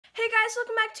guys,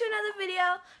 welcome back to another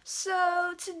video.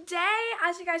 So today,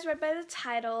 as you guys read by the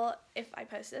title, if I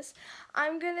post this,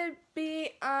 I'm gonna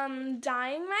be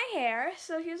dyeing my hair.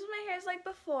 So here's what my hair is like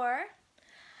before,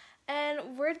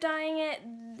 and we're dyeing it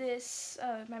this.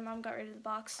 Oh, my mom got rid of the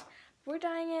box. We're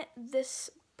dyeing it this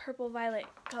purple violet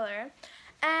color.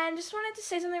 And just wanted to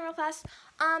say something real fast.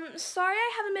 Sorry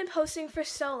I haven't been posting for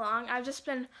so long. I've just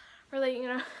been really,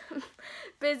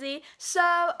 busy. So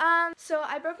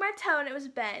I broke my toe and it was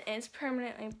bent, and it's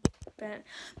permanently bent.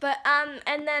 But,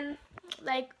 and then,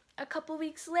 like, a couple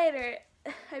weeks later,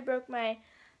 I broke my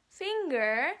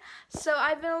finger. So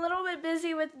I've been a little bit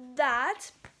busy with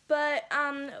that. But,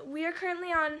 we are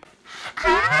currently on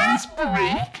class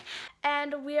break.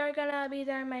 And we are gonna be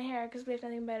dyeing my hair because we have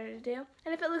nothing better to do.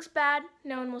 And if it looks bad,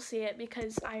 no one will see it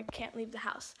because I can't leave the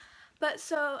house. But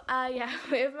so, yeah,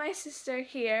 we have my sister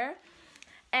here,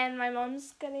 and my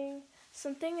mom's getting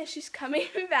something, and she's coming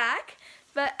back.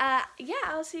 But, yeah,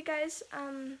 I'll see you guys,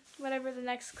 whatever the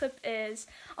next clip is.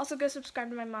 Also, go subscribe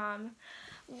to my mom.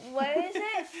 What is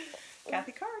it?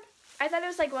 Kathy Card. I thought it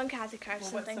was like one Kathy Card or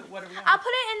something. What are we on? I'll put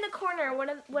it in the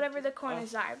corner, whatever the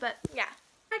corners are, but, yeah.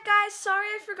 Alright, guys, sorry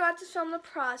I forgot to film the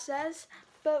process,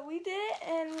 but we did it,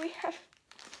 and we have...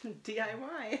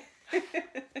 DIY.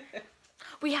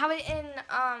 We have it in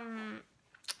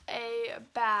a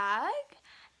bag,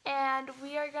 and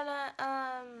we are gonna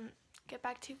get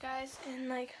back to you guys in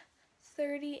like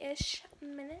 30-ish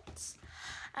minutes,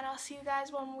 and I'll see you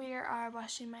guys when we are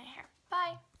washing my hair.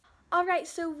 Bye. Alright,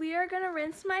 so we are gonna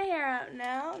rinse my hair out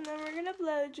now, and then we're gonna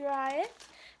blow dry it.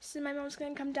 So my mom's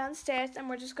gonna come downstairs, and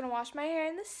we're just gonna wash my hair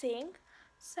in the sink.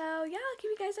 So yeah, I'll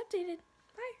keep you guys updated.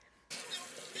 Bye.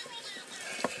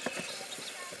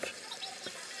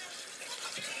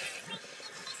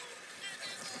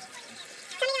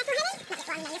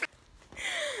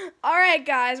 Alright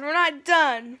guys, we're not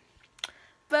done.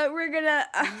 But we're gonna...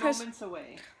 Moments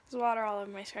away. There's water all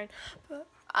over my screen. But,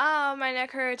 oh, my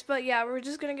neck hurts. But yeah, we're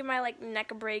just gonna give my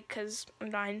neck a break because I'm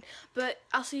dying. But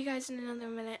I'll see you guys in another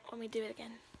minute when we do it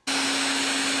again.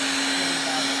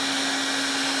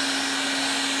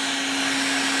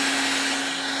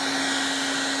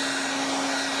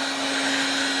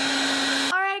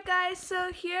 Alright guys,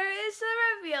 so here is the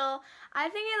reveal. I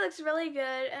think it looks really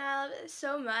good, and I love it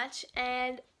so much.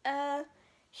 And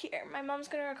here, my mom's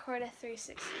gonna record a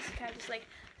 360, so kind of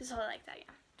just hold it like that,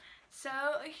 yeah. So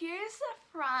here's the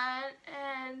front,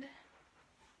 and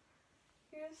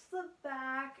here's the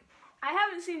back. I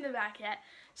haven't seen the back yet,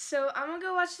 so I'm gonna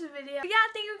go watch the video. But yeah,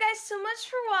 thank you guys so much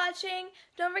for watching.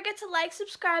 Don't forget to like,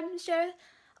 subscribe, and share with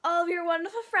all of your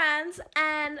wonderful friends.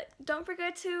 And don't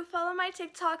forget to follow my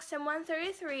TikTok,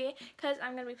 Sim133, because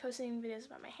I'm gonna be posting videos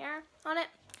about my hair on it,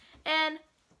 and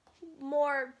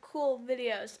more cool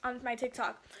videos on my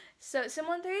TikTok. So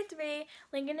Sim133,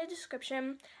 link in the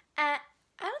description. I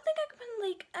don't think I can put a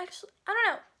link, actually, I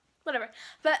don't know. Whatever.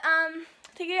 But,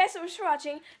 thank you guys so much for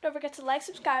watching. Don't forget to like,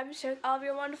 subscribe, and share with all of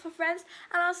your wonderful friends.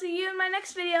 And I'll see you in my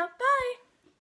next video. Bye!